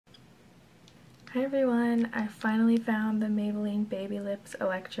Hi everyone, I finally found the Maybelline Baby Lips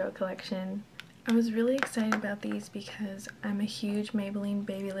Electro collection. I was really excited about these because I'm a huge Maybelline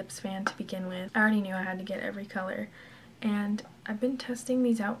Baby Lips fan to begin with. I already knew I had to get every color, and I've been testing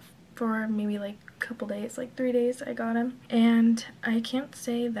these out for maybe like a couple days, like 3 days I got them, and I can't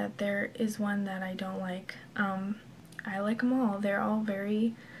say that there is one that I don't like. I like them all.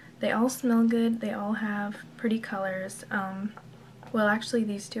 They all smell good, they all have pretty colors. Well, actually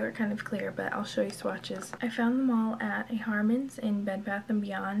these two are kind of clear, but I'll show you swatches. I found them all at a Harmon's in Bed Bath &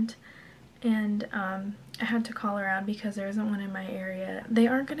 Beyond, and I had to call around because there isn't one in my area. They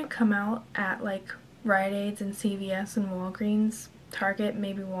aren't going to come out at like Rite Aids and CVS and Walgreens, Target,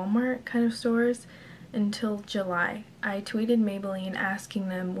 maybe Walmart kind of stores until July. I tweeted Maybelline asking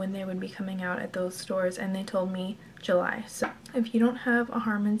them when they would be coming out at those stores, and they told me July. So if you don't have a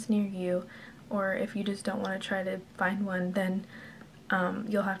Harmon's near you, or if you just don't want to try to find one, then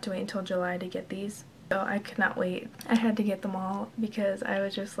you'll have to wait until July to get these. So I could not wait. I had to get them all because I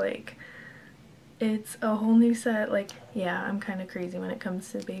was just like, it's a whole new set. Like, yeah, I'm kind of crazy when it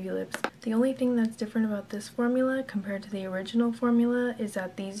comes to baby lips. The only thing that's different about this formula compared to the original formula is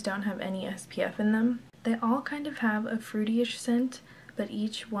that these don't have any SPF in them. They all kind of have a fruity-ish scent, but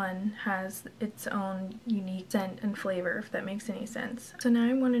each one has its own unique scent and flavor, if that makes any sense. So now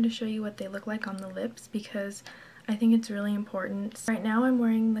I wanted to show you what they look like on the lips because I think it's really important. Right now I'm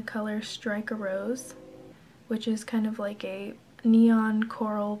wearing the color Strike a Rose, which is kind of like a neon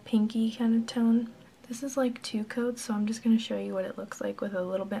coral pinky kind of tone. This is like 2 coats, so I'm just going to show you what it looks like with a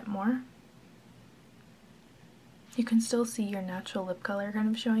little bit more. You can still see your natural lip color kind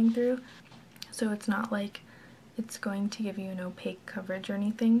of showing through, so it's not like it's going to give you an opaque coverage or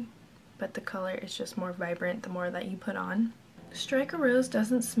anything, but the color is just more vibrant the more that you put on. Strike a Rose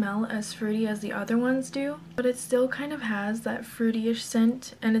doesn't smell as fruity as the other ones do, but it still kind of has that fruity-ish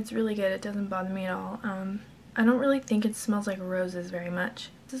scent, and it's really good. It doesn't bother me at all. I don't really think it smells like roses very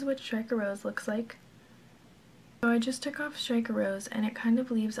much. This is what Strike a Rose looks like. So I just took off Strike a Rose, and it kind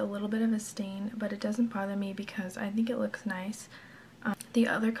of leaves a little bit of a stain, but it doesn't bother me because I think it looks nice. The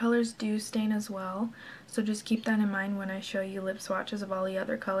other colors do stain as well, so just keep that in mind when I show you lip swatches of all the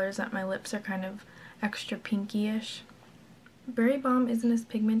other colors, that my lips are kind of extra pinky-ish. Berry Balm isn't as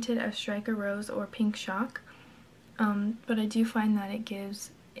pigmented as Strike a Rose or Pink Shock, but I do find that it gives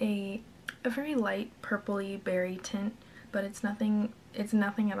a very light purpley berry tint, but it's nothing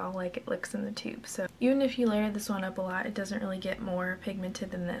at all like it looks in the tube. So even if you layer this one up a lot, it doesn't really get more pigmented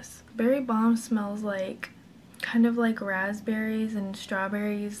than this. Berry Balm smells like kind of like raspberries and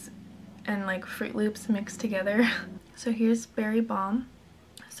strawberries and like Fruit Loops mixed together. So here's Berry Balm.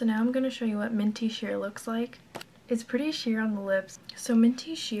 So now I'm going to show you what Minty Sheer looks like. It's pretty sheer on the lips. So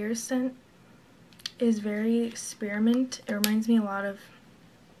Minty Sheer's scent is very spearmint. It reminds me a lot of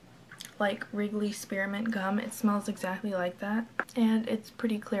like Wrigley spearmint gum. It smells exactly like that, and it's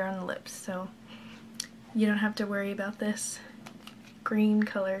pretty clear on the lips, so you don't have to worry about this green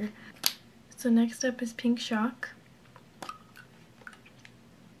color. So next up is Pink Shock.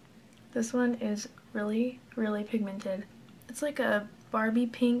 This one is really pigmented. It's like a Barbie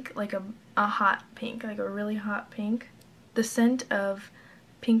pink, like a hot pink, like a really hot pink. The scent of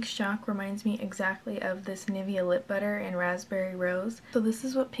Pink Shock reminds me exactly of this Nivea lip butter in Raspberry Rose. So this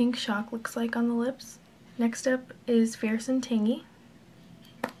is what Pink Shock looks like on the lips. Next up is Fierce and Tangy.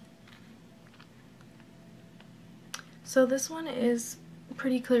 So this one is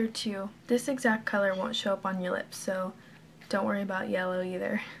pretty clear too. This exact color won't show up on your lips, so don't worry about yellow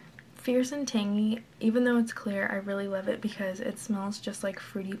either. Fierce and Tangy, even though it's clear, I really love it because it smells just like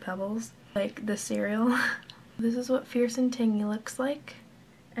Fruity Pebbles, like the cereal. This is what Fierce and Tangy looks like.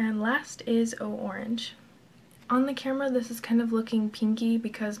 And last is Oh Orange. On the camera this is kind of looking pinky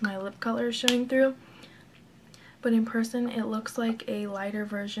because my lip color is showing through, but in person it looks like a lighter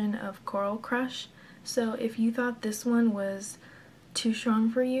version of Coral Crush. So if you thought this one was too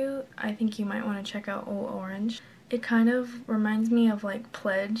strong for you, I think you might want to check out Oh Orange. It kind of reminds me of like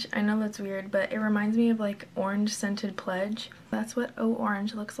Pledge. I know that's weird, but it reminds me of like orange scented Pledge. That's what Oh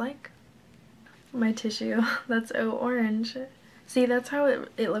Orange looks like. My tissue, that's Oh Orange. See, that's how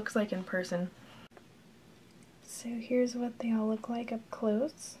it looks like in person. So here's what they all look like up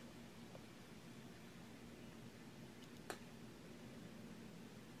close.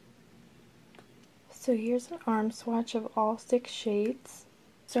 So here's an arm swatch of all 6 shades.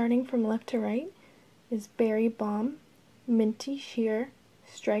 Starting from left to right is Berry Balm, Minty Sheer,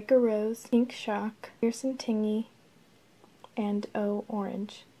 Strike a Rose, Pink Shock, Fierce and Tangy, and Oh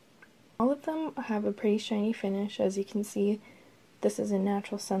Orange. All of them have a pretty shiny finish, as you can see. This is in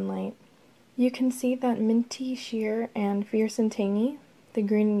natural sunlight. You can see that Minty Sheer and Fierce and Tangy, the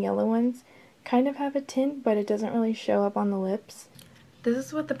green and yellow ones, kind of have a tint, but it doesn't really show up on the lips. This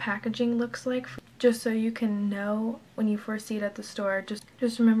is what the packaging looks like, just so you can know when you first see it at the store.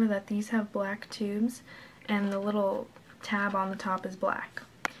 Just remember that these have black tubes and the little tab on the top is black.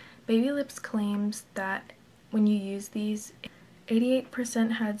 Baby Lips claims that when you use these,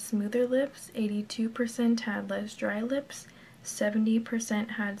 88% had smoother lips, 82% had less dry lips,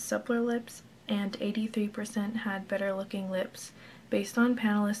 70% had suppler lips, and 83% had better looking lips, based on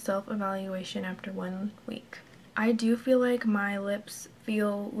panelist self-evaluation after 1 week. I do feel like my lips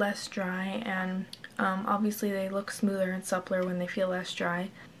feel less dry, and obviously they look smoother and suppler when they feel less dry.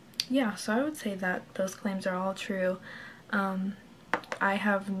 Yeah, so I would say that those claims are all true. I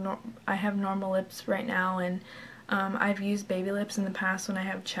have normal lips right now, and I've used Baby Lips in the past when I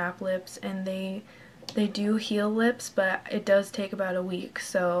have chapped lips, and they do heal lips, but it does take about a week,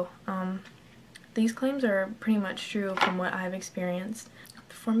 so these claims are pretty much true from what I've experienced.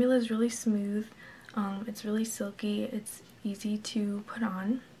 The formula is really smooth, it's really silky, it's easy to put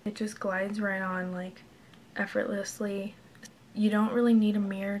on. It just glides right on like effortlessly. You don't really need a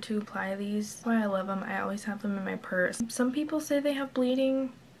mirror to apply these. That's why I love them. I always have them in my purse. Some people say they have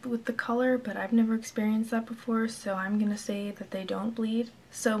bleeding with the color, but I've never experienced that before, so I'm gonna say that they don't bleed.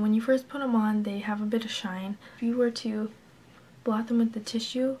 So when you first put them on, they have a bit of shine. If you were to blot them with the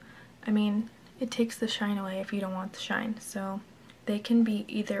tissue, I mean, it takes the shine away if you don't want the shine. So they can be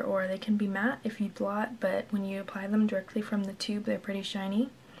either or. They can be matte if you blot, but when you apply them directly from the tube, they're pretty shiny.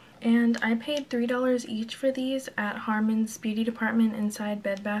 And I paid $3 each for these at Harmon's beauty department inside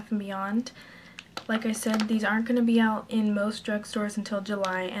Bed Bath & Beyond. Like I said, these aren't going to be out in most drugstores until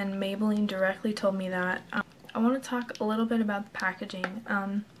July, and Maybelline directly told me that. I want to talk a little bit about the packaging.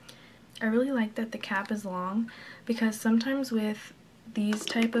 I really like that the cap is long, because sometimes with these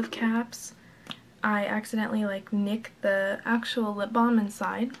type of caps, I accidentally like nick the actual lip balm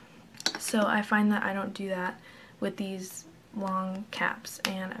inside. So I find that I don't do that with these long caps,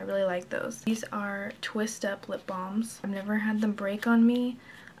 and I really like those. These are twist up lip balms. I've never had them break on me.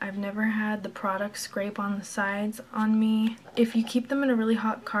 I've never had the product scrape on the sides on me. If you keep them in a really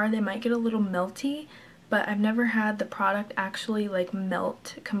hot car, they might get a little melty, but I've never had the product actually like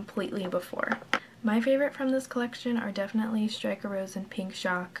melt completely before. My favorite from this collection are definitely Striker Rose and Pink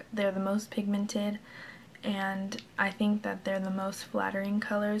Shock. They're the most pigmented, and I think that they're the most flattering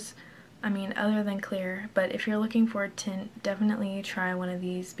colors. I mean, other than clear, but if you're looking for a tint, definitely try one of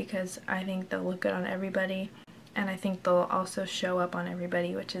these, because I think they'll look good on everybody, and I think they'll also show up on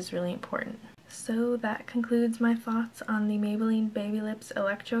everybody, which is really important. So that concludes my thoughts on the Maybelline Baby Lips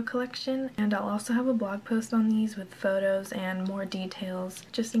Electro collection, and I'll also have a blog post on these with photos and more details,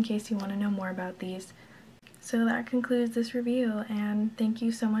 just in case you want to know more about these. So that concludes this review, and thank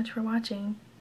you so much for watching.